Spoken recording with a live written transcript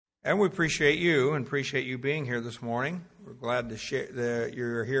And we appreciate you and appreciate you being here this morning. We're glad to share that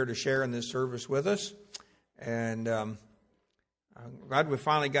you're here to share in this service with us. And I'm glad we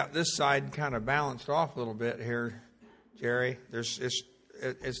finally got this side kind of balanced off a little bit here, Jerry. It's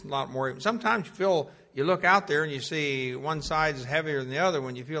a lot more. Sometimes you look out there and you see one side is heavier than the other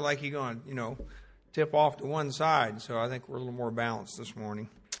when you feel like you're going to, tip off to one side. So I think we're a little more balanced this morning.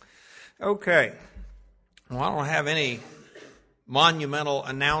 Okay. Well, I don't have any monumental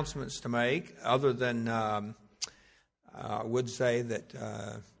announcements to make other than I would say that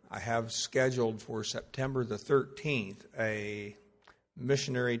I have scheduled for September the 13th a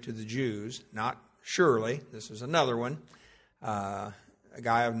missionary to the Jews, not Shirley. This is another one. A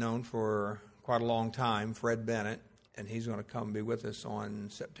guy I've known for quite a long time, Fred Bennett, and he's going to come be with us on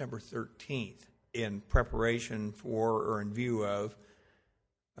September 13th in preparation for or in view of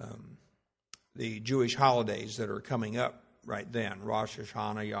the Jewish holidays that are coming up right then, Rosh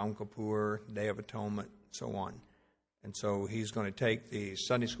Hashanah, Yom Kippur, Day of Atonement, so on. And so he's going to take the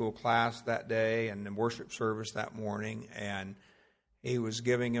Sunday school class that day and the worship service that morning, and he was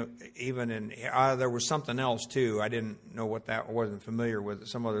giving there was something else too. I didn't know what that, I wasn't familiar with it,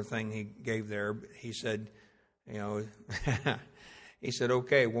 some other thing he gave there. He said, he said,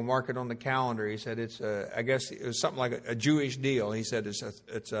 okay, we'll mark it on the calendar. He said, I guess it was something like a Jewish deal. He said,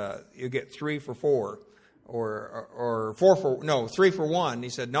 you get 3 for 4 or 3 for 1. He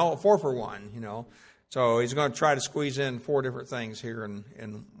said, no, 4 for 1, So he's going to try to squeeze in 4 different things here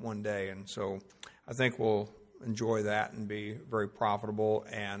in one day. And so I think we'll enjoy that and be very profitable.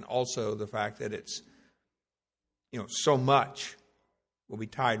 And also the fact that it's, so much will be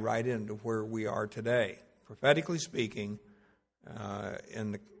tied right into where we are today, prophetically speaking,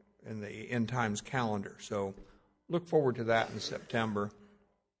 in the end times calendar. So look forward to that in September.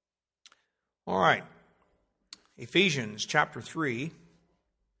 All right. Ephesians chapter 3.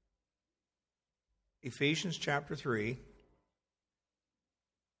 Ephesians chapter 3.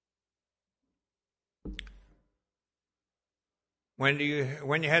 When you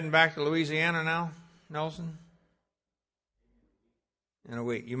heading back to Louisiana now, Nelson? In a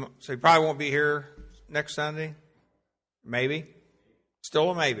week. So you probably won't be here next Sunday? Maybe?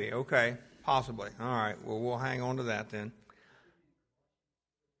 Still a maybe. Okay. Possibly. All right. Well, we'll hang on to that then.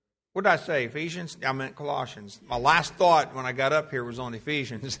 What did I say? Ephesians? I meant Colossians. My last thought when I got up here was on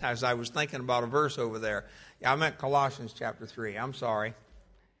Ephesians as I was thinking about a verse over there. Yeah, I meant Colossians chapter 3. I'm sorry.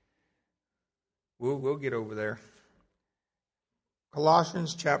 We'll get over there.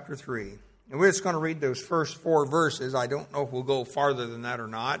 Colossians chapter 3. And we're just going to read those first 4 verses. I don't know if we'll go farther than that or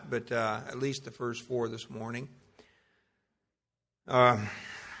not, but at least the first 4 this morning. Where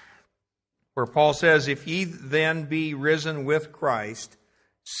Paul says, if ye then be risen with Christ,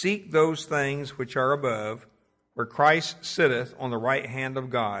 seek those things which are above, where Christ sitteth on the right hand of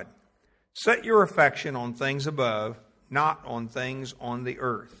God. Set your affection on things above, not on things on the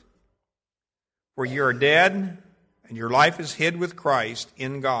earth. For you are dead, and your life is hid with Christ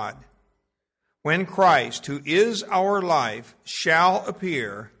in God. When Christ, who is our life, shall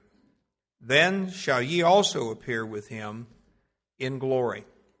appear, then shall ye also appear with him in glory.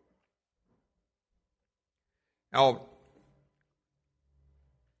 Now,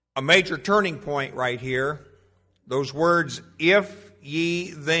 a major turning point right here, those words, if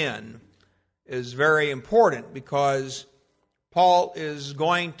ye then, is very important because Paul is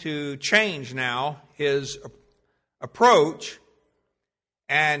going to change now his approach,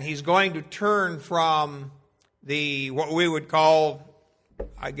 and he's going to turn from what we would call,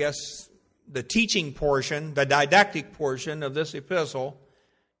 I guess, the teaching portion, the didactic portion of this epistle,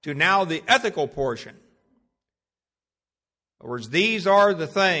 to now the ethical portion. In other words, these are the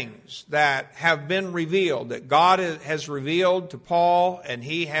things that have been revealed, that God has revealed to Paul, and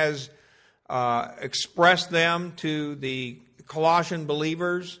he has expressed them to the Colossian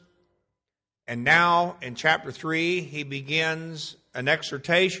believers. And now, in chapter 3, he begins an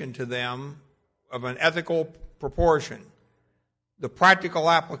exhortation to them of an ethical proportion, the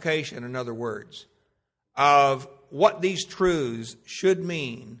practical application, in other words, of what these truths should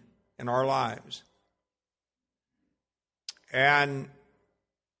mean in our lives. And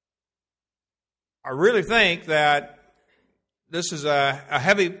I really think that this is a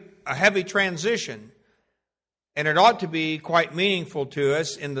heavy transition, and it ought to be quite meaningful to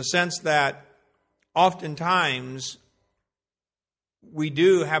us in the sense that oftentimes we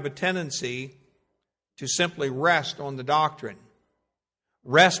do have a tendency to simply rest on the doctrine,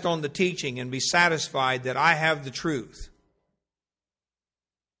 rest on the teaching, and be satisfied that I have the truth.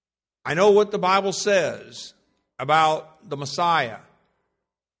 I know what the Bible says about the Messiah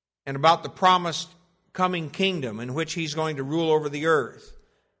and about the promised coming kingdom in which he's going to rule over the earth.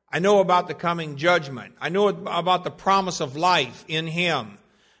 I know about the coming judgment. I know about the promise of life in Him.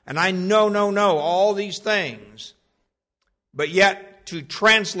 And I know all these things. But yet to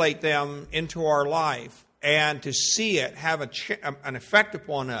translate them into our life and to see it have an effect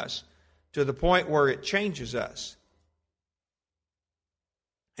upon us to the point where it changes us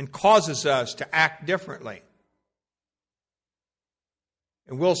and causes us to act differently.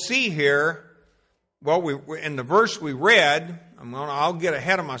 And we'll see here, in the verse we read, I'll get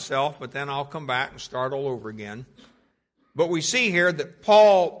ahead of myself, but then I'll come back and start all over again. But we see here that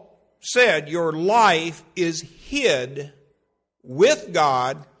Paul said, your life is hid with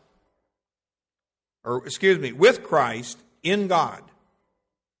God, with Christ in God.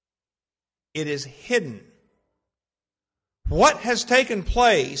 It is hidden. What has taken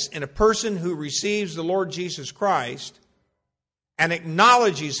place in a person who receives the Lord Jesus Christ and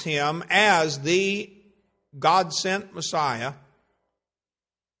acknowledges Him as the God-sent Messiah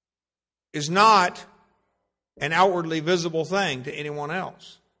is not an outwardly visible thing to anyone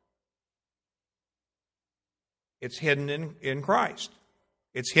else. It's hidden in Christ.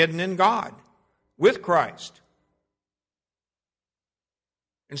 It's hidden in God, with Christ.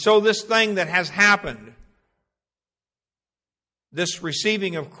 And so this thing that has happened, this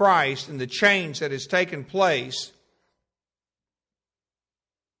receiving of Christ and the change that has taken place,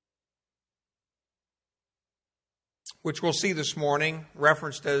 which we'll see this morning,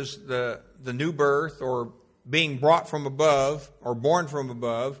 referenced as the new birth or being brought from above or born from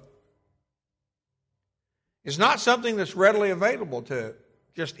above, is not something that's readily available to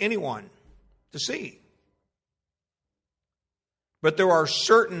just anyone to see. But there are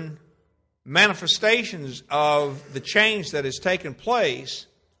certain manifestations of the change that has taken place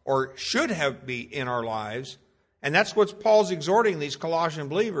or should have be in our lives, and that's what Paul's exhorting these Colossian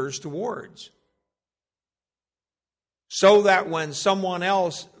believers towards. So that when someone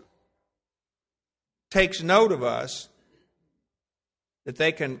else takes note of us, that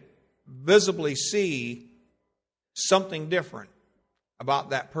they can visibly see something different about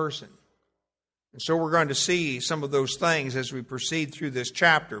that person. And so we're going to see some of those things as we proceed through this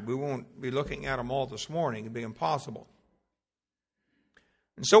chapter. We won't be looking at them all this morning. It'd be impossible.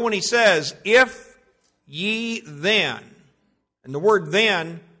 And so when he says, if ye then, and the word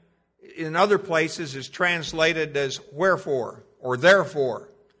then in other places is translated as wherefore or therefore,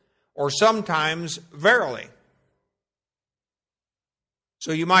 or sometimes verily.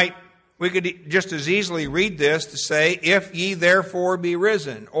 So we could just as easily read this to say, if ye therefore be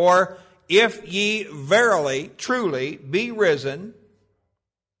risen, or if ye verily, truly be risen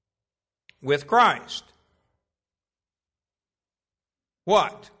with Christ.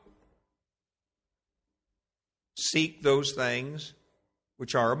 What? Seek those things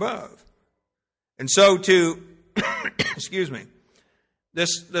which are above. And so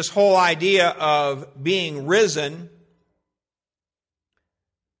this whole idea of being risen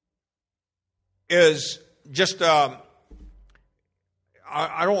is just, I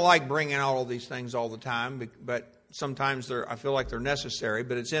don't like bringing out all these things all the time, but sometimes I feel like they're necessary,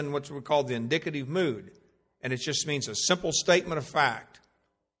 but it's in what we call the indicative mood. And it just means a simple statement of fact.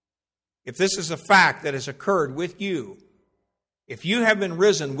 If this is a fact that has occurred with you, if you have been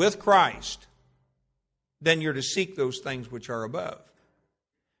risen with Christ, then you're to seek those things which are above.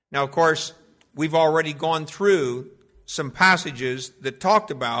 Now, of course, we've already gone through some passages that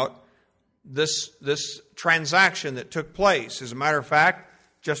talked about this transaction that took place. As a matter of fact,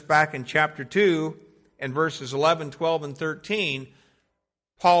 just back in chapter 2 and verses 11, 12, and 13,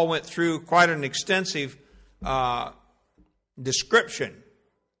 Paul went through quite an extensive description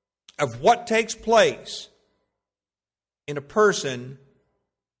of what takes place in a person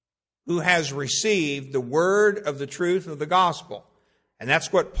who has received the word of the truth of the gospel. And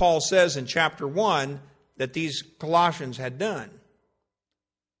that's what Paul says in chapter 1 that these Colossians had done.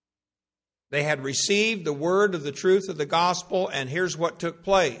 They had received the word of the truth of the gospel, and here's what took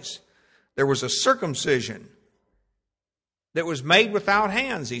place. There was a circumcision that was made without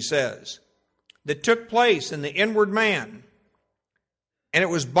hands, he says, that took place in the inward man. And it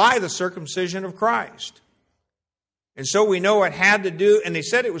was by the circumcision of Christ. And so we know it had to do, and they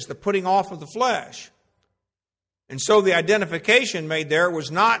said it was the putting off of the flesh. And so the identification made there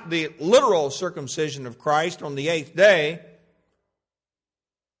was not the literal circumcision of Christ on the 8th day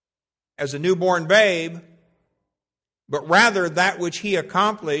as a newborn babe, but rather that which he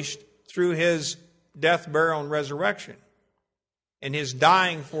accomplished through his death, burial, and resurrection, and his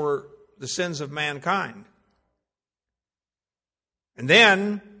dying for the sins of mankind. And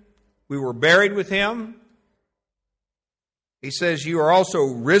then we were buried with him. He says, you are also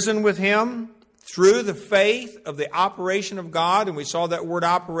risen with him through the faith of the operation of God, and we saw that word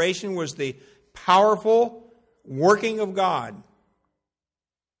operation was the powerful working of God,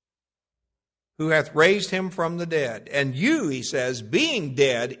 who hath raised him from the dead. And you, he says, being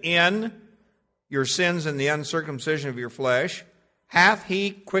dead in your sins and the uncircumcision of your flesh, hath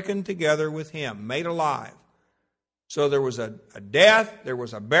he quickened together with him, made alive. So there was a death, there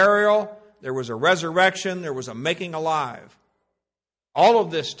was a burial, there was a resurrection, there was a making alive. All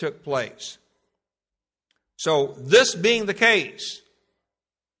of this took place. So this being the case,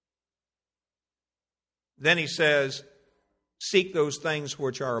 then he says, seek those things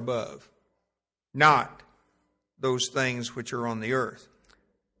which are above, not those things which are on the earth.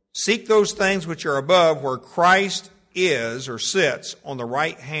 Seek those things which are above, where Christ is or sits on the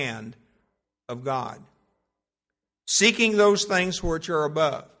right hand of God. Seeking those things which are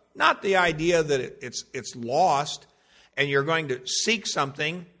above. Not the idea that it's lost and you're going to seek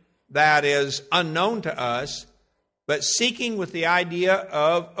something that is unknown to us, but seeking with the idea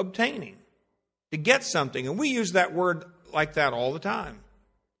of obtaining, to get something. And we use that word like that all the time.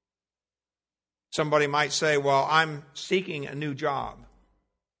 Somebody might say, well, I'm seeking a new job.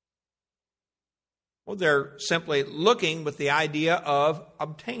 Well, they're simply looking with the idea of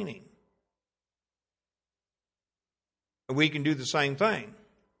obtaining. And we can do the same thing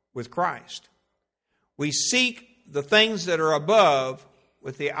with Christ. We seek the things that are above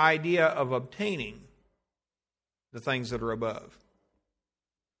with the idea of obtaining the things that are above.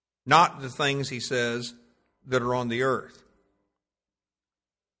 Not the things, he says, that are on the earth.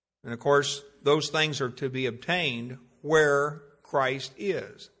 And of course, those things are to be obtained where Christ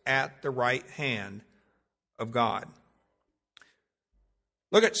is, at the right hand of God.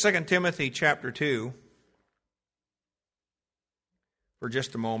 Look at 2 Timothy chapter 2 for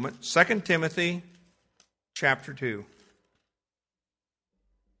just a moment. 2 Timothy chapter 2.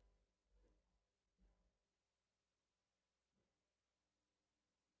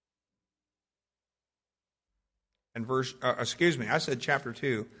 And I said chapter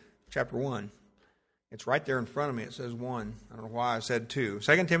 2, chapter 1. It's right there in front of me. It says 1. I don't know why I said 2.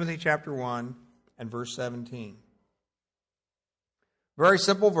 2 Timothy chapter 1 and verse 17. Very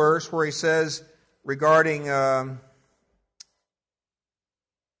simple verse where he says regarding the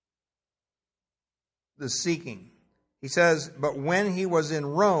seeking. He says, but when he was in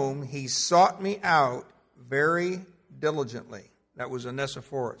Rome, he sought me out very diligently. That was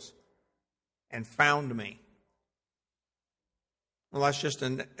Onesiphorus. And found me. Well, that's just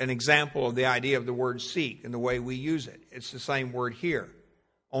an example of the idea of the word seek and the way we use it. It's the same word here.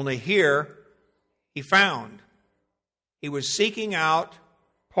 Only here, he found. He was seeking out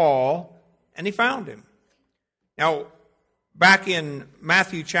Paul, and he found him. Now, back in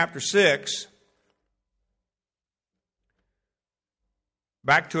Matthew chapter 6,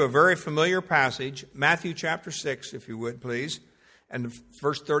 back to a very familiar passage, Matthew chapter 6, if you would, please, and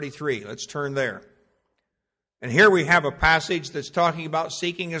verse 33. Let's turn there. And here we have a passage that's talking about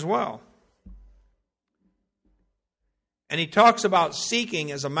seeking as well. And he talks about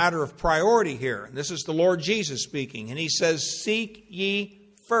seeking as a matter of priority here. And this is the Lord Jesus speaking. And he says, seek ye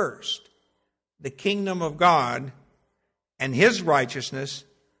first the kingdom of God and his righteousness,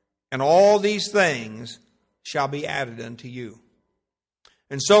 and all these things shall be added unto you.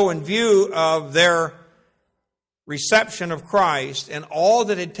 And so in view of their reception of Christ and all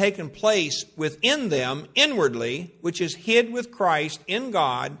that had taken place within them inwardly, which is hid with Christ in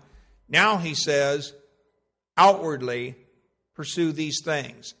God, now he says, outwardly pursue these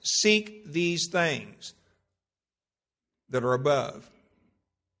things. Seek these things that are above.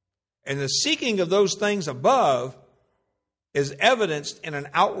 And the seeking of those things above is evidenced in an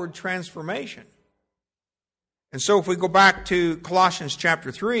outward transformation. And so if we go back to Colossians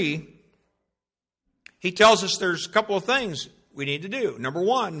chapter 3, he tells us there's a couple of things we need to do. Number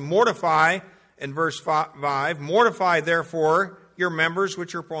one, mortify, in verse 5, mortify therefore your members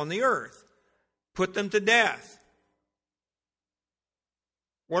which are upon the earth. Put them to death.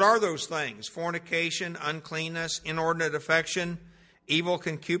 What are those things? Fornication, uncleanness, inordinate affection, evil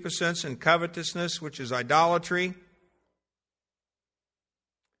concupiscence, and covetousness, which is idolatry.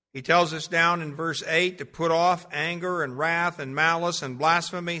 He tells us down in verse 8 to put off anger and wrath and malice and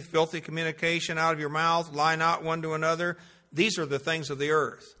blasphemy, filthy communication out of your mouth, lie not one to another. These are the things of the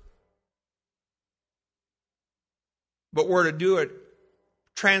earth. But we're to do a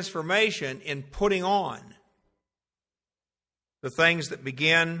transformation in putting on the things that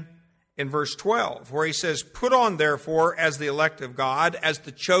begin in verse 12, where he says, put on therefore as the elect of God, as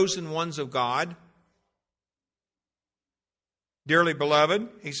the chosen ones of God, dearly beloved,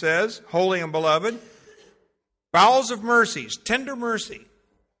 he says, holy and beloved, bowels of mercies, tender mercy,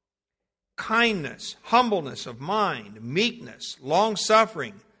 kindness, humbleness of mind, meekness,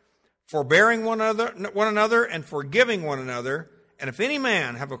 long-suffering, forbearing one another, and forgiving one another. And if any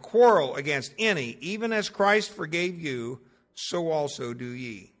man have a quarrel against any, even as Christ forgave you, so also do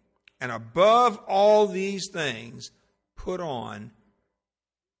ye. And above all these things, put on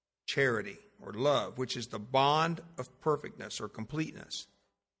charity, or love, which is the bond of perfectness or completeness.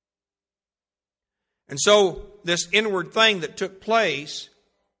 And so this inward thing that took place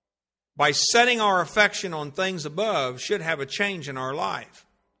by setting our affection on things above should have a change in our life.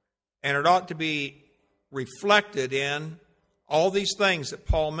 And it ought to be reflected in all these things that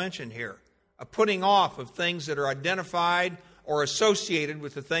Paul mentioned here. A putting off of things that are identified or associated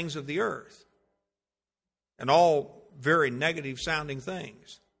with the things of the earth. And all very negative sounding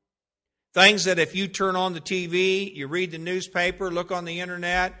things. Things that if you turn on the TV, you read the newspaper, look on the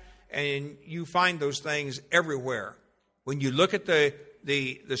internet, and you find those things everywhere. When you look at the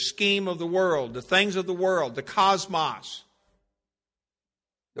scheme of the world, the things of the world, the cosmos,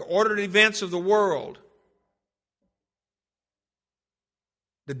 the ordered events of the world,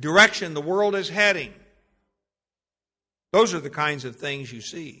 the direction the world is heading, those are the kinds of things you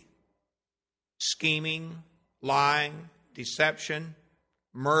see. Scheming, lying, deception,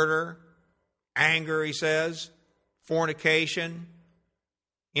 murder, anger, he says, fornication,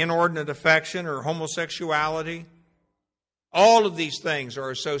 inordinate affection or homosexuality. All of these things are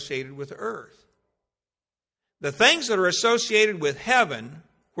associated with the earth. The things that are associated with heaven,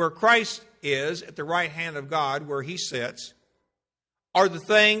 where Christ is at the right hand of God, where he sits, are the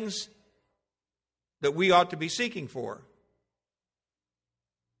things that we ought to be seeking for.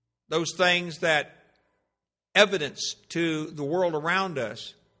 Those things that evidence to the world around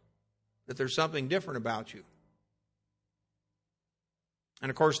us that there's something different about you. And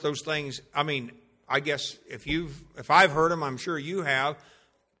of course those things, I guess if I've heard them, I'm sure you have.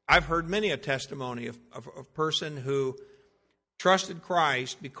 I've heard many a testimony of a person who trusted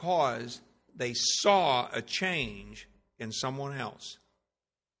Christ because they saw a change in someone else.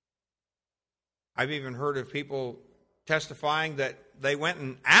 I've even heard of people testifying that they went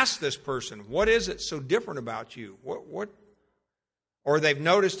and asked this person, what is it so different about you? What? Or they've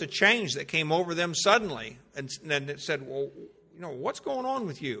noticed a change that came over them suddenly, and then it said, well, what's going on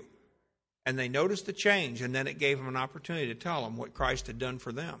with you? And they noticed the change, and then it gave them an opportunity to tell them what Christ had done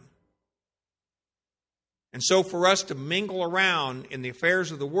for them. And so for us to mingle around in the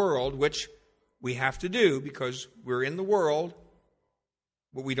affairs of the world, which we have to do because we're in the world,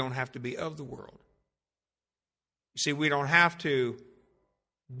 but we don't have to be of the world. You see, we don't have to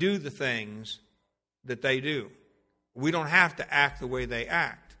do the things that they do. We don't have to act the way they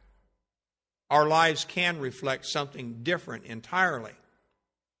act. Our lives can reflect something different entirely.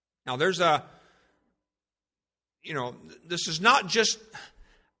 Now, this is not just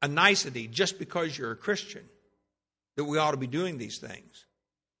a nicety just because you're a Christian that we ought to be doing these things.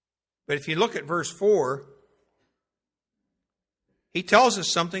 But if you look at verse 4, he tells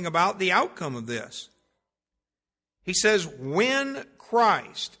us something about the outcome of this. He says, when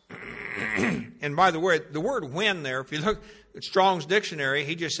Christ, and by the way, the word when there, if you look at Strong's dictionary,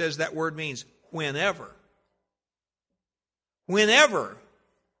 he just says that word means whenever. Whenever,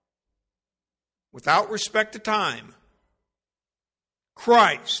 without respect to time,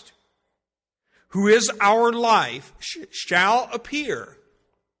 Christ, who is our life, shall appear,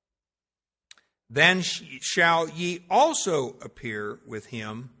 then shall ye also appear with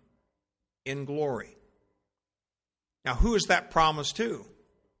him in glory. Now, who is that promise to?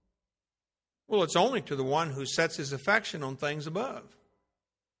 Well, it's only to the one who sets his affection on things above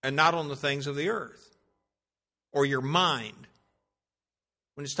and not on the things of the earth or your mind.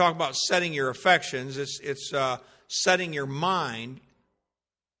 When it's talking about setting your affections, it's setting your mind,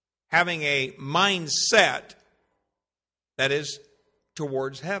 having a mindset that is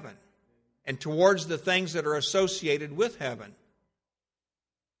towards heaven and towards the things that are associated with heaven.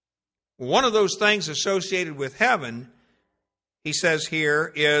 One of those things associated with heaven, he says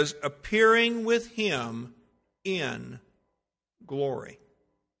here, is appearing with him in glory.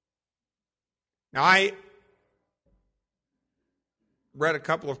 Now, I read a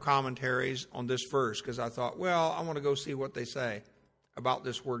couple of commentaries on this verse because I thought, well, I want to go see what they say about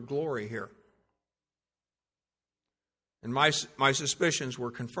this word glory here. And my suspicions were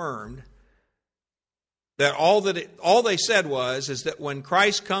confirmed. That all they said is that when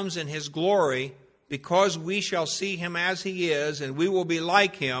Christ comes in his glory, because we shall see him as he is and we will be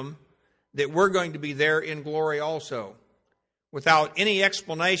like him, that we're going to be there in glory also. Without any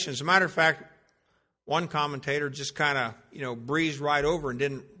explanation. As a matter of fact, one commentator just kind of, breezed right over and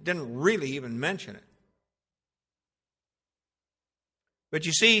didn't really even mention it. But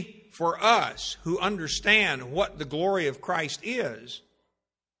you see, for us who understand what the glory of Christ is,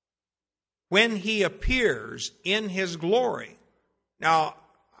 when He appears in His glory. Now,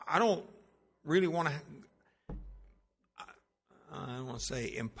 I don't really want to, I don't want to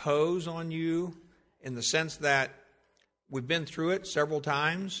say impose on you in the sense that we've been through it several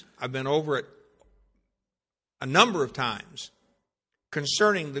times. I've been over it a number of times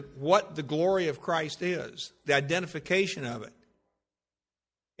concerning what the glory of Christ is, the identification of it.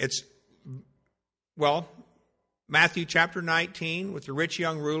 It's, well, Matthew chapter 19 with the rich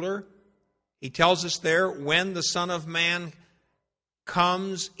young ruler. He tells us there, when the Son of Man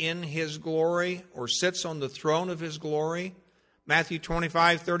comes in His glory or sits on the throne of His glory. Matthew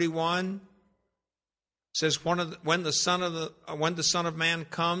 25:31 says, when the Son of Man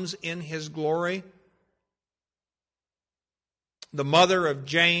comes in His glory. The mother of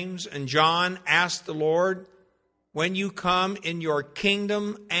James and John asked the Lord, when you come in your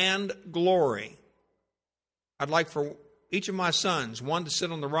kingdom and glory, I'd like for each of my sons, one to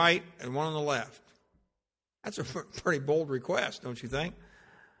sit on the right and one on the left. That's a pretty bold request, don't you think?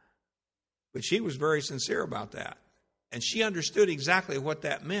 But she was very sincere about that. And she understood exactly what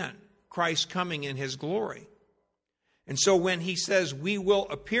that meant, Christ coming in His glory. And so when He says we will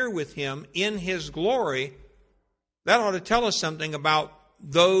appear with Him in His glory, that ought to tell us something about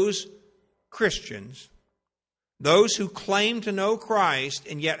those Christians, those who claim to know Christ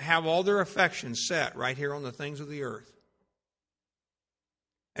and yet have all their affections set right here on the things of the earth,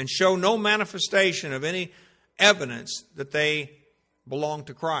 and show no manifestation of any evidence that they belong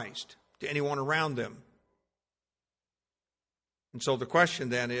to Christ, to anyone around them. And so the question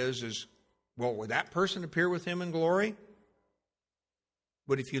then is, well, would that person appear with Him in glory?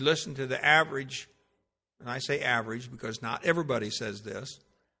 But if you listen to the average, and I say average because not everybody says this,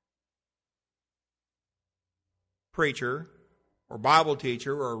 preacher or Bible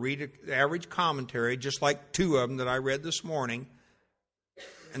teacher, or read the average commentary, just like two of them that I read this morning,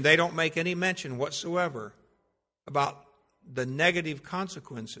 and they don't make any mention whatsoever about the negative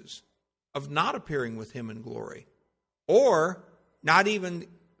consequences of not appearing with Him in glory, or not even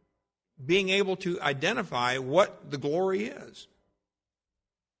being able to identify what the glory is.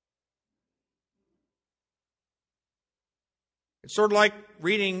 It's sort of like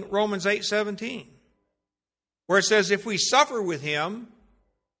reading Romans 8:17, where it says, if we suffer with Him,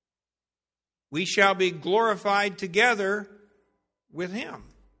 we shall be glorified together with Him.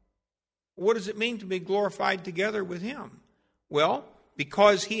 What does it mean to be glorified together with Him? Well,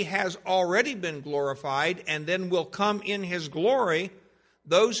 because He has already been glorified and then will come in His glory,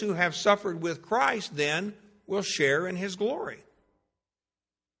 those who have suffered with Christ then will share in His glory.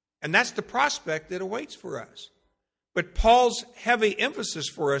 And that's the prospect that awaits for us. But Paul's heavy emphasis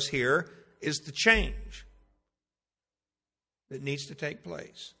for us here is the change that needs to take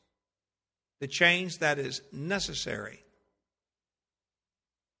place. The change that is necessary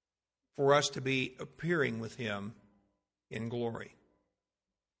for us to be appearing with Him in glory.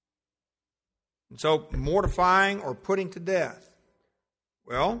 And so, mortifying or putting to death.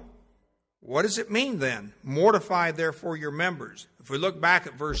 Well, what does it mean then? Mortify therefore your members. If we look back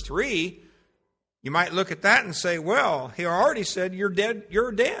at verse 3, you might look at that and say, well, He already said you're dead.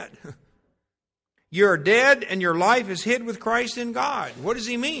 You're dead. You're dead and your life is hid with Christ in God. What does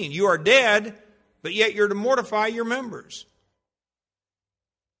He mean? You are dead, but yet you're to mortify your members.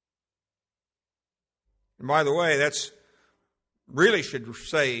 And by the way, that's really should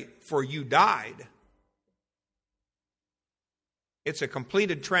say, for you died. It's a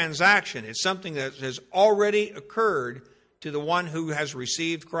completed transaction. It's something that has already occurred to the one who has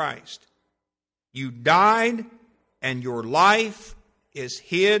received Christ. You died, and your life is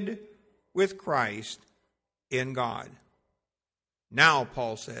hid with Christ in God. Now,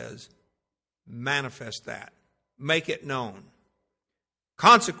 Paul says, manifest that. Make it known.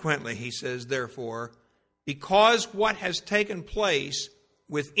 Consequently, he says, therefore, because what has taken place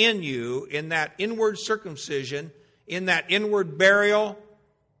within you in that inward circumcision, in that inward burial,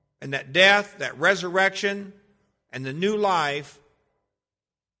 and that death, that resurrection, and the new life,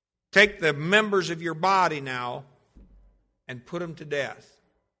 take the members of your body now and put them to death.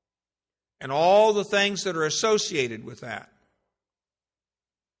 And all the things that are associated with that.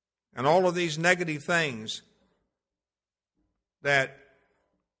 And all of these negative things that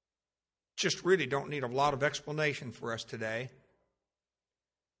just really don't need a lot of explanation for us today.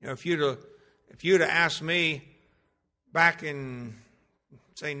 You know, if you'd have asked me back in,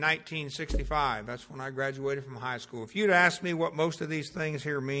 say, 1965, that's when I graduated from high school. If you'd asked me what most of these things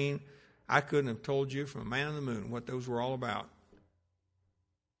here mean, I couldn't have told you from a man on the moon what those were all about.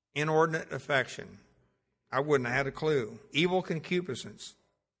 Inordinate affection, I wouldn't have had a clue. Evil concupiscence.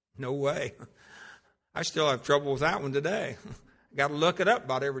 No way. I still have trouble with that one today. I got to look it up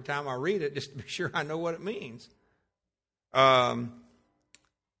about every time I read it just to be sure I know what it means. I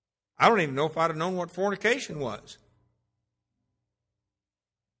don't even know if I'd have known what fornication was.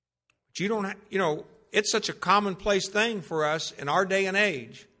 But you don't have, it's such a commonplace thing for us in our day and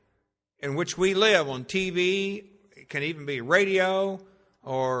age in which we live on TV. It can even be radio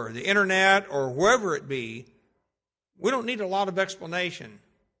or the internet or wherever it be. We don't need a lot of explanation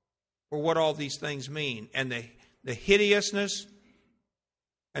for what all these things mean and the hideousness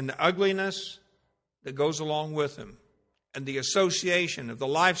and the ugliness that goes along with them and the association of the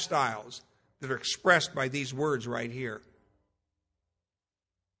lifestyles that are expressed by these words right here.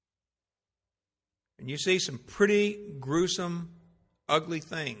 And you see some pretty gruesome, ugly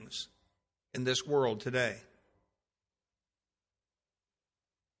things in this world today.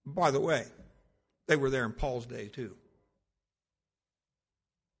 By the way, they were there in Paul's day too.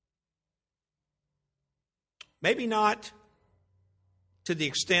 Maybe not to the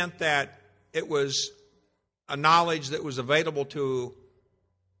extent that it was a knowledge that was available to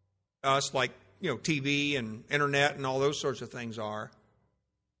us like, TV and internet and all those sorts of things are.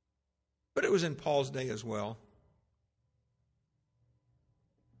 But it was in Paul's day as well.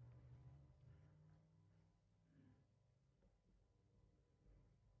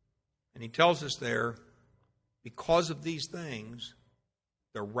 And he tells us there, because of these things,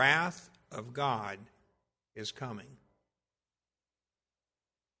 the wrath of God is coming.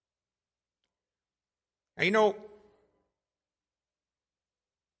 Now,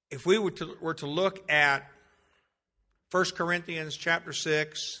 if we were to look at 1 Corinthians chapter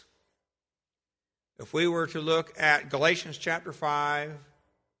 6, if we were to look at Galatians chapter 5,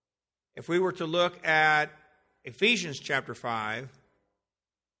 if we were to look at Ephesians chapter 5,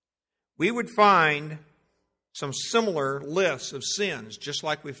 we would find some similar lists of sins, just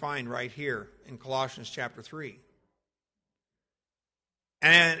like we find right here in Colossians chapter 3.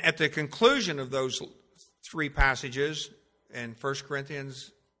 And at the conclusion of those three passages in 1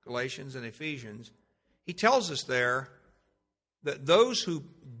 Corinthians, Galatians, and Ephesians, he tells us there that those who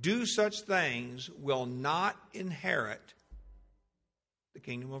do such things will not inherit the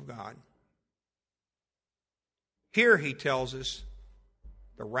kingdom of God. Here he tells us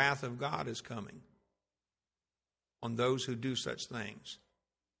the wrath of God is coming on those who do such things.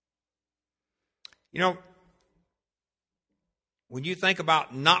 When you think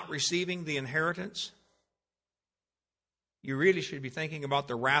about not receiving the inheritance, you really should be thinking about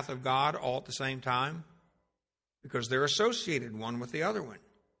the wrath of God all at the same time, because they're associated one with the other one.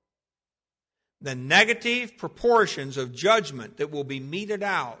 The negative proportions of judgment that will be meted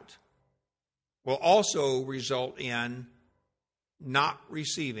out will also result in not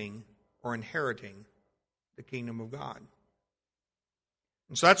receiving or inheriting the kingdom of God.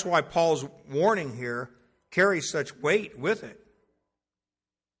 And so that's why Paul's warning here carries such weight with it.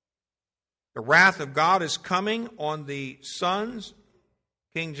 The wrath of God is coming on the sons,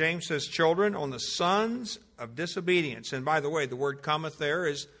 King James says children, on the sons of disobedience. And by the way, the word cometh there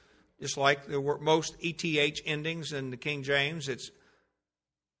is just like the most ETH endings in the King James. It's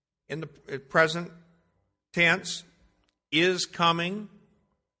in the present tense, is coming.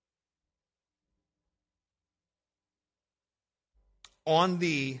 On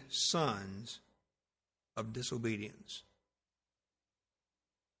the sons of disobedience.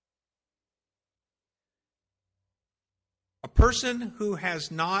 A person who has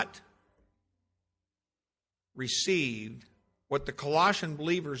not received what the Colossian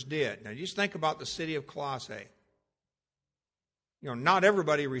believers did. Now, just think about the city of Colossae. Not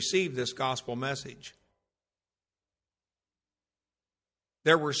everybody received this gospel message.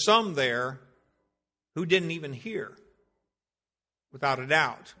 There were some there who didn't even hear, without a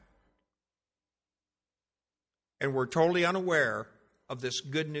doubt, and were totally unaware of this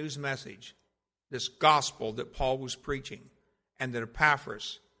good news message, this gospel that Paul was preaching and that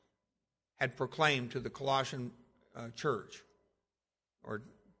Epaphras had proclaimed to the Colossian church, or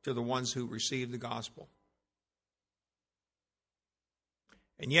to the ones who received the gospel.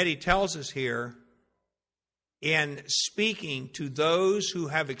 And yet he tells us here, in speaking to those who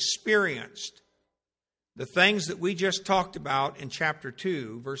have experienced the things that we just talked about in chapter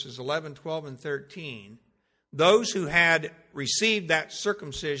 2, verses 11, 12, and 13, those who had received that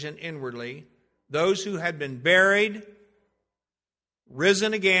circumcision inwardly, those who had been buried,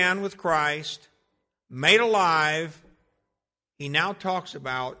 risen again with Christ, made alive, he now talks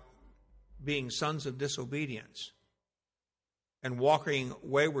about being sons of disobedience and walking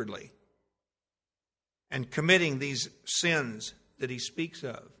waywardly and committing these sins that he speaks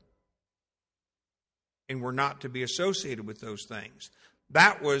of. and we're not to be associated with those things.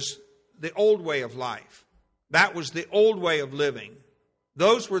 That was the old way of life. That was the old way of living.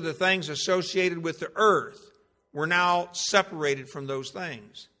 Those were the things associated with the earth. We're now separated from those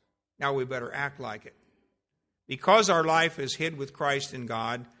things. Now we better act like it. Because our life is hid with Christ in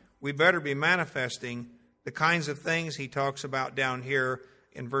God, we better be manifesting the kinds of things he talks about down here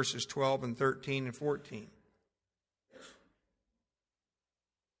in verses 12 and 13 and 14.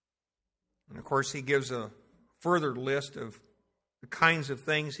 And of course, he gives a further list of the kinds of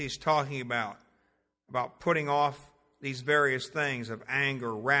things he's talking about putting off these various things of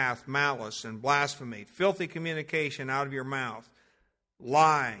anger, wrath, malice, and blasphemy, filthy communication out of your mouth,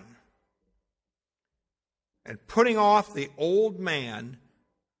 lying, and putting off the old man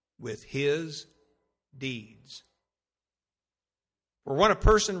with his deeds. For when a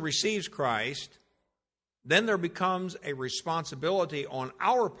person receives Christ, then there becomes a responsibility on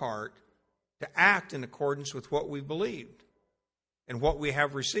our part to act in accordance with what we believed and what we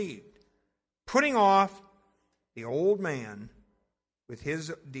have received. Putting off the old man with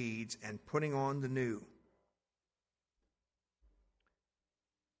his deeds and putting on the new.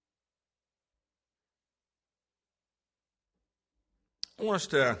 I want us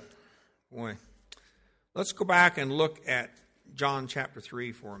to, let's go back and look at John chapter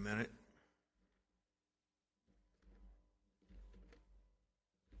 3 for a minute.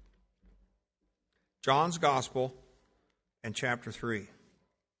 John's Gospel and chapter 3.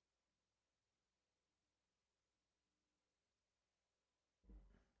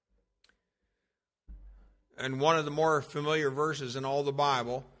 And one of the more familiar verses in all the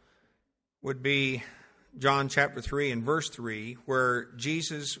Bible would be John chapter 3 and verse 3, where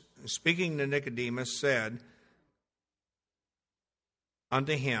Jesus, speaking to Nicodemus, said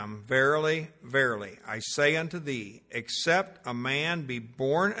unto him, Verily, verily, I say unto thee, except a man be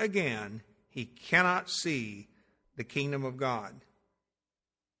born again, he cannot see the kingdom of God.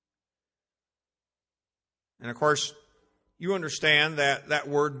 And of course, you understand that that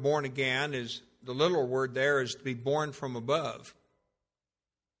word born again is, the literal word there is to be born from above.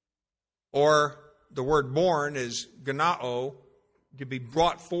 Or the word born is gennao, to be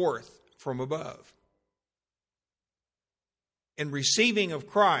brought forth from above. In receiving of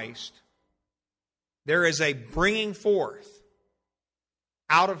Christ, there is a bringing forth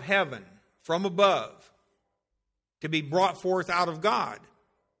out of heaven, from above, to be brought forth out of God.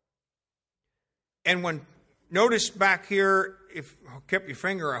 And when, notice back here, if kept your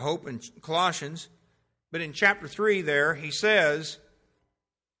finger, I hope, in Colossians, but in chapter 3 there, he says,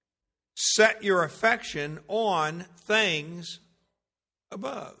 set your affection on things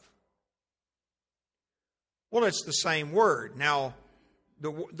above. Well, it's the same word. Now,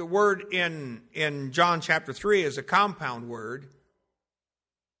 the word in John chapter 3 is a compound word,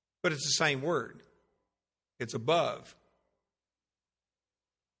 but it's the same word. It's above.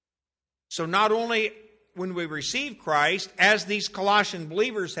 So not only when we receive Christ, as these Colossian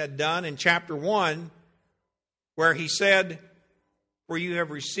believers had done in chapter 1, where he said, for you have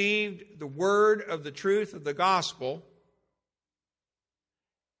received the word of the truth of the gospel,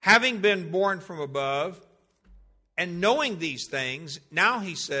 having been born from above, and knowing these things, now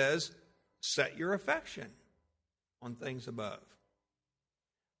he says, set your affection on things above.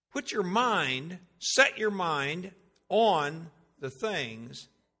 Set your mind on the things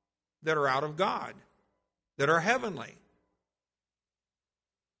that are out of God, that are heavenly.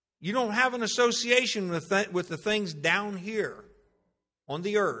 You don't have an association with the things down here on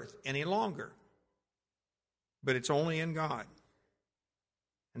the earth any longer. But it's only in God.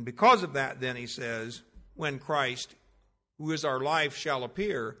 And because of that, then he says, when Christ, who is our life, shall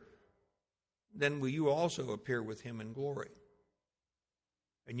appear, then will you also appear with him in glory.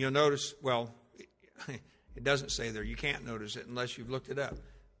 And you'll notice, well, it doesn't say there. You can't notice it unless you've looked it up.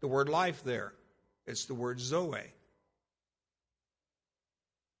 The word life there, it's the word Zoe.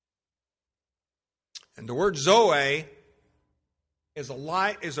 And the word Zoe is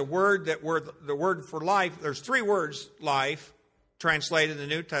a word that the word for life. There's three words, life, translated in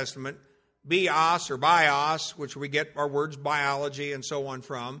the New Testament. Bios or bios, which we get our words biology and so on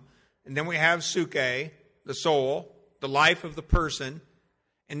from. And then we have suke, the soul, the life of the person.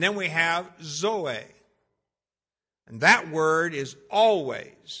 And then we have Zoe. And that word is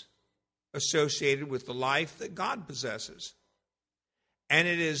always associated with the life that God possesses. And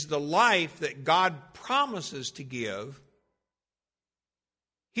it is the life that God promises to give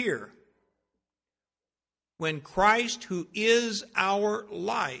here. When Christ, who is our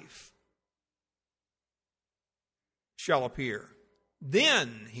life, shall appear.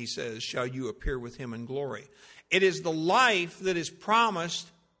 Then, he says, shall you appear with him in glory. It is the life that is promised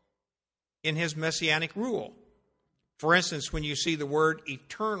in his messianic rule. For instance, when you see the word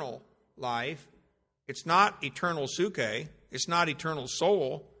eternal life, it's not eternal suke, it's not eternal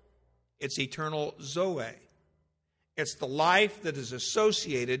soul, it's eternal zoe. It's the life that is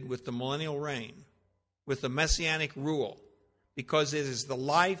associated with the millennial reign, with the messianic rule, because it is the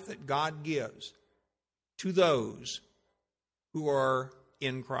life that God gives to those who are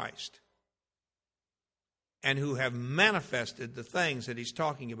in Christ and who have manifested the things that he's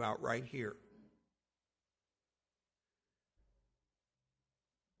talking about right here.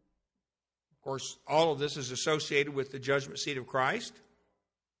 Of course, all of this is associated with the judgment seat of Christ.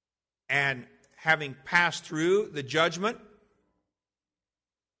 And having passed through the judgment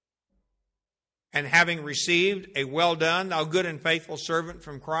and having received a well done, thou good and faithful servant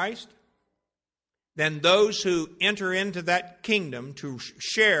from Christ, then those who enter into that kingdom to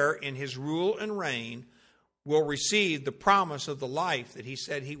share in his rule and reign will receive the promise of the life that he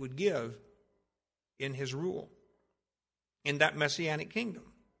said he would give in his rule, in that messianic kingdom.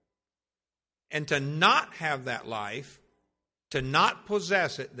 And to not have that life, to not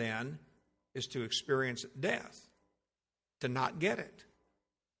possess it then, is to experience death, to not get it.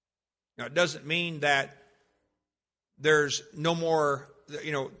 Now, it doesn't mean that there's no more,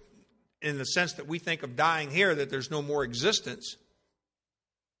 in the sense that we think of dying here, that there's no more existence,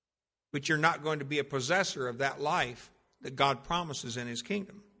 but you're not going to be a possessor of that life that God promises in his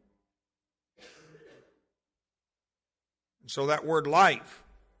kingdom. And so that word life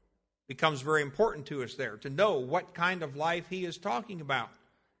becomes very important to us there, to know what kind of life he is talking about,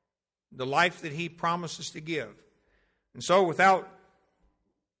 the life that he promises to give. And so without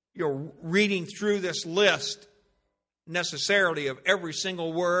reading through this list necessarily of every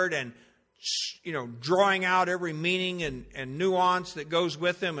single word and drawing out every meaning and nuance that goes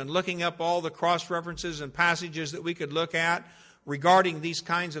with them and looking up all the cross-references and passages that we could look at regarding these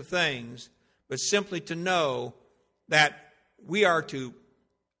kinds of things, but simply to know that we are to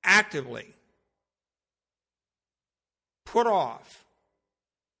actively put off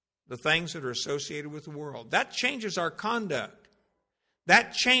the things that are associated with the world. That changes our conduct.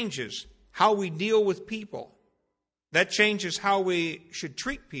 That changes how we deal with people. That changes how we should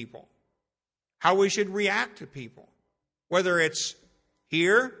treat people, how we should react to people, whether it's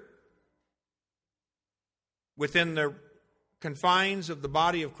here within the confines of the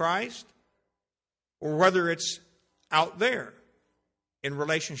body of Christ or whether it's out there in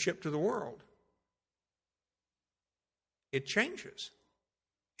relationship to the world. It changes.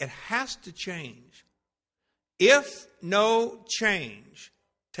 It has to change. If no change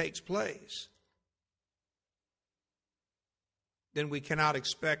takes place, then we cannot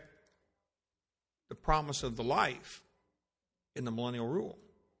expect the promise of the life in the millennial rule.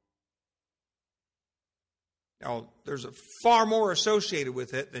 Now, there's a far more associated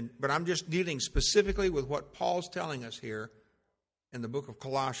with it, but I'm just dealing specifically with what Paul's telling us here in the book of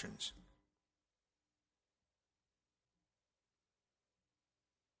Colossians.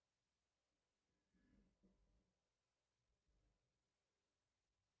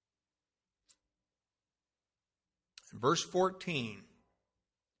 In verse 14,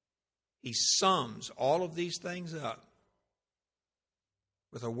 he sums all of these things up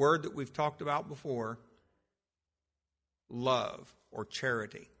with a word that we've talked about before, love or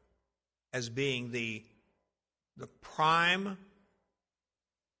charity, as being the prime,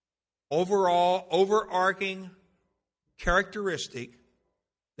 overall, overarching characteristic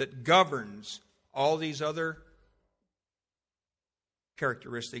that governs all these other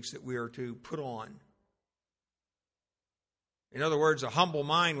characteristics that we are to put on. In other words, a humble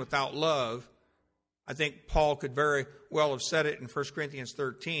mind without love, I think Paul could very well have said it in 1 Corinthians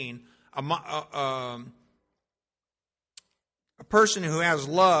 13, a person who has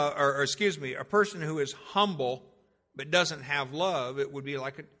love, a person who is humble but doesn't have love, it would be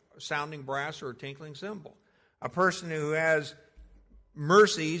like a sounding brass or a tinkling cymbal. A person who has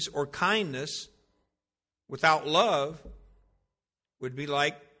mercies or kindness without love would be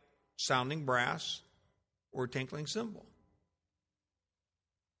like sounding brass or tinkling cymbal.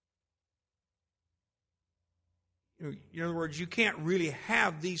 In other words, you can't really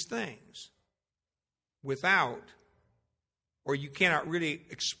have these things without, or you cannot really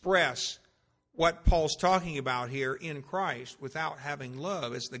express what Paul's talking about here in Christ without having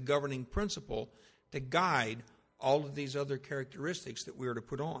love as the governing principle to guide all of these other characteristics that we are to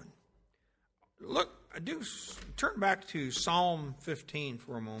put on. Look, I do turn back to Psalm 15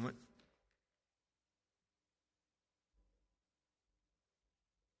 for a moment.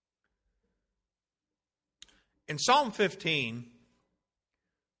 In Psalm 15,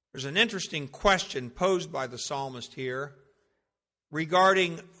 there's an interesting question posed by the psalmist here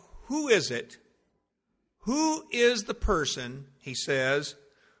regarding who is it? Who is the person, he says,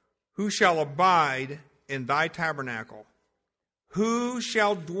 who shall abide in thy tabernacle? Who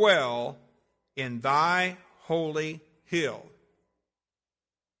shall dwell in thy holy hill?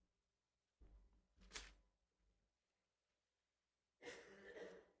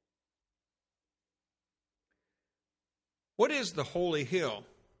 What is the holy hill?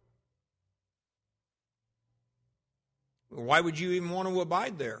 Why would you even want to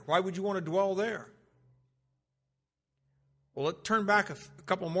abide there? Why would you want to dwell there? Well, let's turn back a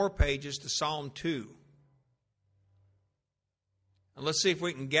couple more pages to Psalm 2. And let's see if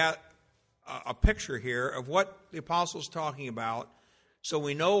we can get a picture here of what the apostle's talking about so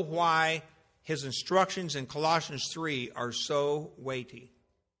we know why his instructions in Colossians 3 are so weighty.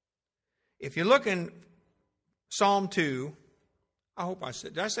 If you look in Psalm 2,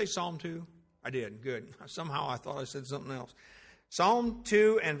 did I say Psalm 2? I did, good. Somehow I thought I said something else. Psalm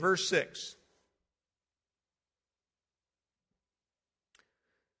 2 and verse 6.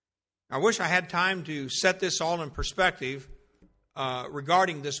 I wish I had time to set this all in perspective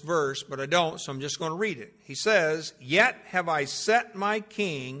regarding this verse, but I don't, so I'm just going to read it. He says, "Yet have I set my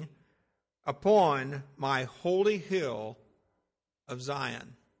king upon my holy hill of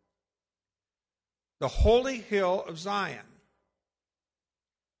Zion." The holy hill of Zion.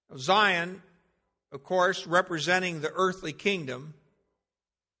 Zion, of course, representing the earthly kingdom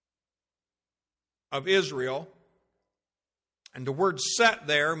of Israel. And the word set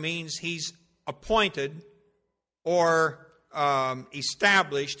there means he's appointed or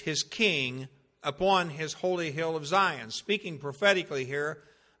established his king upon his holy hill of Zion, speaking prophetically here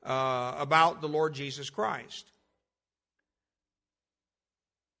about the Lord Jesus Christ.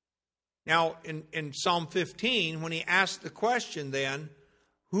 Now, in Psalm 15, when he asked the question then,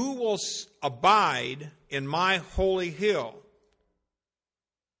 who will abide in my holy hill?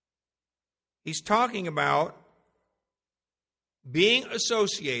 He's talking about being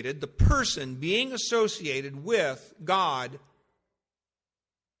associated, the person being associated with God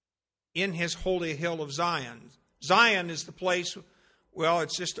in his holy hill of Zion. Zion is the place, well,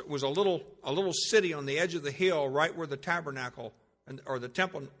 it was a little city on the edge of the hill right where the tabernacle or the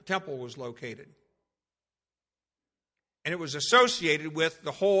temple was located. And it was associated with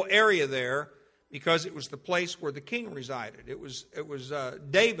the whole area there because it was the place where the king resided. It was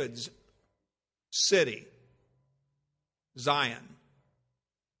David's city, Zion.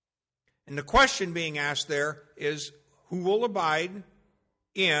 And the question being asked there is, who will abide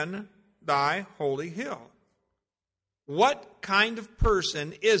in thy holy hill? What kind of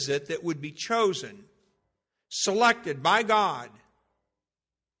person is it that would be chosen, selected by God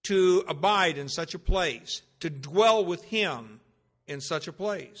to abide in such a place, to dwell with him in such a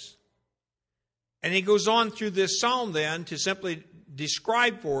place? And he goes on through this psalm then to simply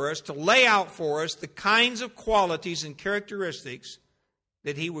describe for us, to lay out for us the kinds of qualities and characteristics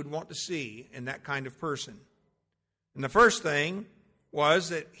that he would want to see in that kind of person. And the first thing was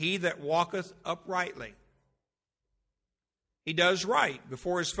that he that walketh uprightly. He does right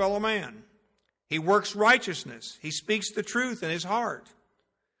before his fellow man. He works righteousness. He speaks the truth in his heart.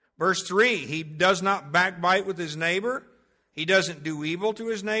 Verse 3, he does not backbite with his neighbor. He doesn't do evil to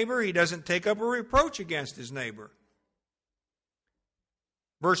his neighbor. He doesn't take up a reproach against his neighbor.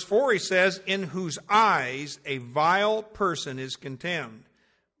 Verse 4, he says, in whose eyes a vile person is contemned,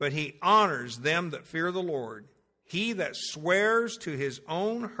 but he honors them that fear the Lord. He that swears to his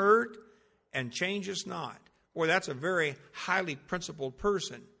own hurt and changes not. Boy, that's a very highly principled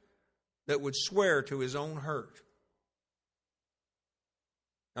person that would swear to his own hurt.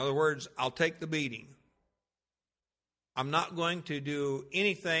 In other words, I'll take the beating. I'm not going to do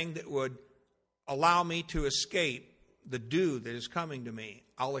anything that would allow me to escape the due that is coming to me.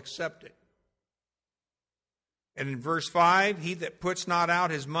 I'll accept it. And in verse 5, he that puts not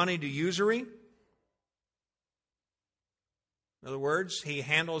out his money to usury. In other words, he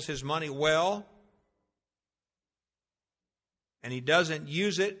handles his money well. And he doesn't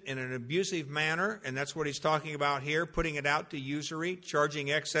use it in an abusive manner. And that's what he's talking about here, putting it out to usury, charging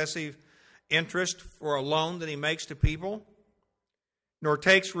excessive interest for a loan that he makes to people. Nor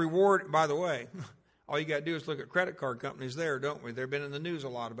takes reward, by the way. All you got to do is look at credit card companies there, don't we? They've been in the news a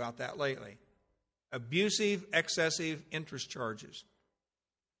lot about that lately. Abusive, excessive interest charges.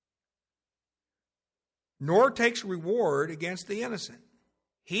 Nor takes reward against the innocent.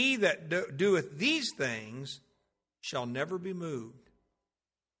 He that doeth these things shall never be moved.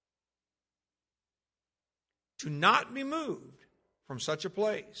 To not be moved from such a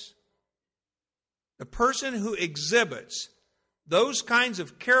place. The person who exhibits those kinds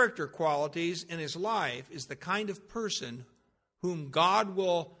of character qualities in his life is the kind of person whom God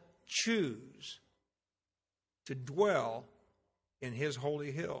will choose to dwell in his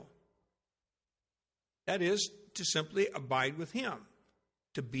holy hill. That is, to simply abide with him,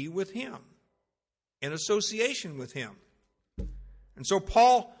 to be with him, in association with him. And so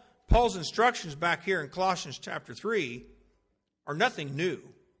Paul's instructions back here in Colossians chapter 3 are nothing new.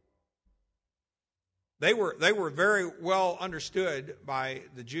 They were very well understood by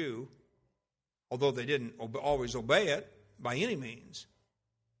the Jew, although they didn't always obey it by any means.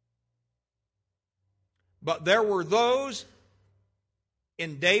 But there were those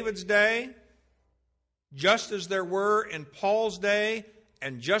in David's day, just as there were in Paul's day,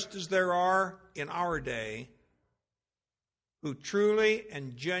 and just as there are in our day, who truly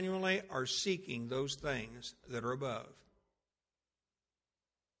and genuinely are seeking those things that are above.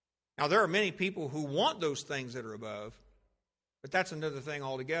 Now, there are many people who want those things that are above, but that's another thing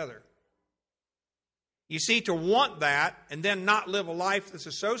altogether. You see, to want that and then not live a life that's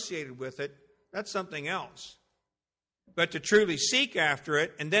associated with it, that's something else. But to truly seek after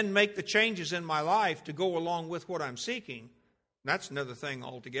it and then make the changes in my life to go along with what I'm seeking, that's another thing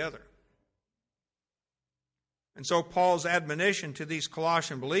altogether. And so Paul's admonition to these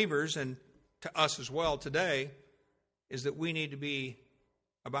Colossian believers, and to us as well today, is that we need to be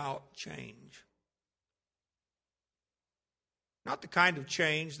about change. Not the kind of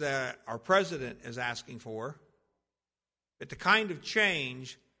change that our president is asking for, but the kind of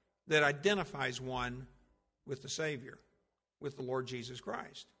change that identifies one with the Savior, with the Lord Jesus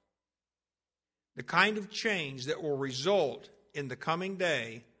Christ. The kind of change that will result in the coming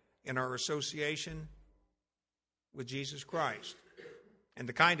day in our association with Jesus Christ. And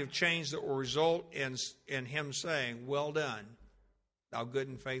the kind of change that will result in him saying, "Well done, thou good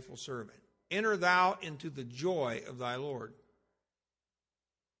and faithful servant. Enter thou into the joy of thy Lord."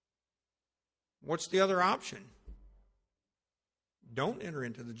 What's the other option? Don't enter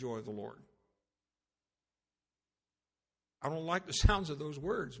into the joy of the Lord. I don't like the sounds of those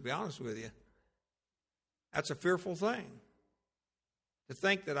words, to be honest with you. That's a fearful thing, to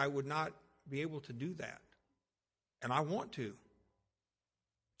think that I would not be able to do that. And I want to.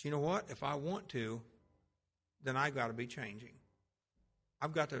 But you know what? If I want to, then I've got to be changing.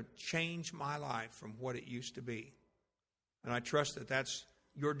 I've got to change my life from what it used to be. And I trust that that's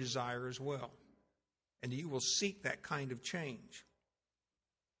your desire as well. And you will seek that kind of change.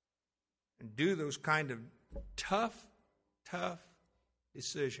 And do those kind of tough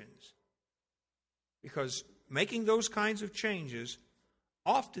decisions. Because making those kinds of changes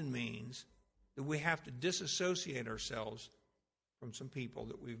often means that we have to disassociate ourselves from some people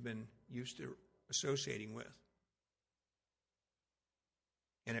that we've been used to associating with.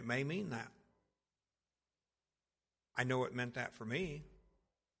 And it may mean that. I know it meant that for me.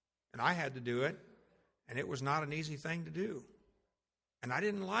 And I had to do it. And it was not an easy thing to do. And I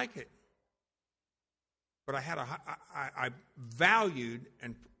didn't like it. But I valued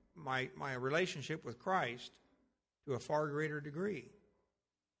and my relationship with Christ to a far greater degree.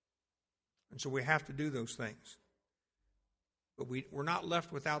 And so we have to do those things. But we're not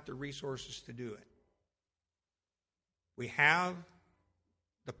left without the resources to do it. We have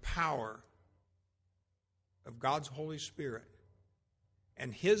the power of God's Holy Spirit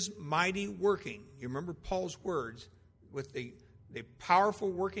and his mighty working. You remember Paul's words, with the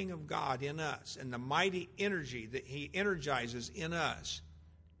powerful working of God in us and the mighty energy that he energizes in us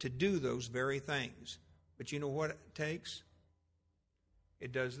to do those very things. But you know what it takes?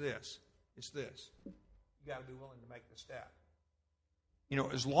 It does this. It's this. You got to be willing to make the step. You know,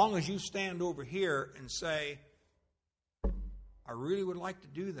 as long as you stand over here and say, I really would like to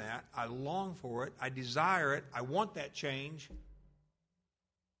do that, I long for it, I desire it, I want that change,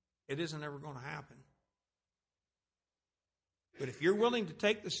 it isn't ever going to happen. But if you're willing to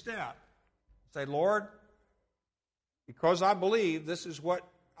take the step, say, Lord, because I believe this is what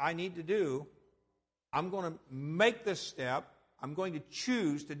I need to do, I'm going to make this step. I'm going to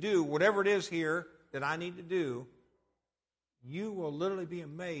choose to do whatever it is here that I need to do. You will literally be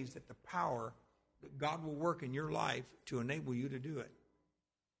amazed at the power that God will work in your life to enable you to do it.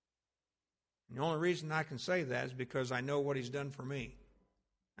 And the only reason I can say that is because I know what he's done for me.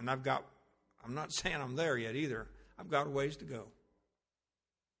 And I'm not saying I'm there yet either. I've got a ways to go.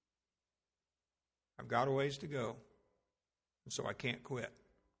 I've got a ways to go. And so I can't quit.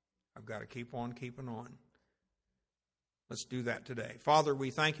 I've got to keep on keeping on. Let's do that today. Father,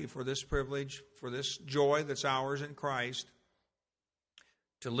 we thank you for this privilege, for this joy that's ours in Christ,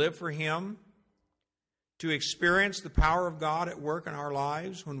 to live for him, to experience the power of God at work in our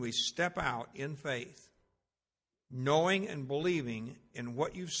lives when we step out in faith, knowing and believing in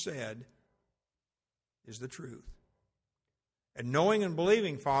what you've said is the truth. And knowing and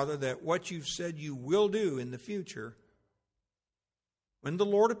believing, Father, that what you've said you will do in the future, when the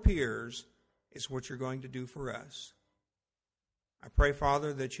Lord appears, is what you're going to do for us. I pray,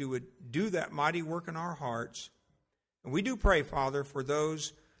 Father, that you would do that mighty work in our hearts. And we do pray, Father, for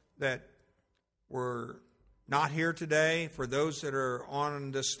those that were not here today, for those that are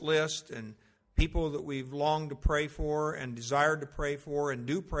on this list, and people that we've longed to pray for and desired to pray for and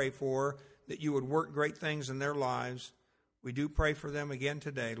do pray for, that you would work great things in their lives. We do pray for them again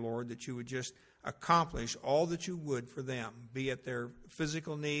today, Lord, that you would just accomplish all that you would for them, be it their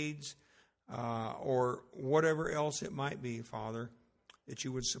physical needs or whatever else it might be, Father, that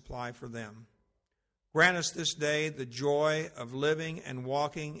you would supply for them. Grant us this day the joy of living and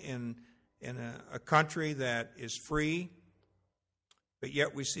walking in a country that is free, but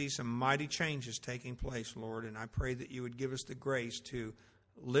yet we see some mighty changes taking place, Lord, and I pray that you would give us the grace to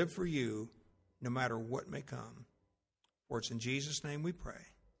live for you no matter what may come. For it's in Jesus' name we pray.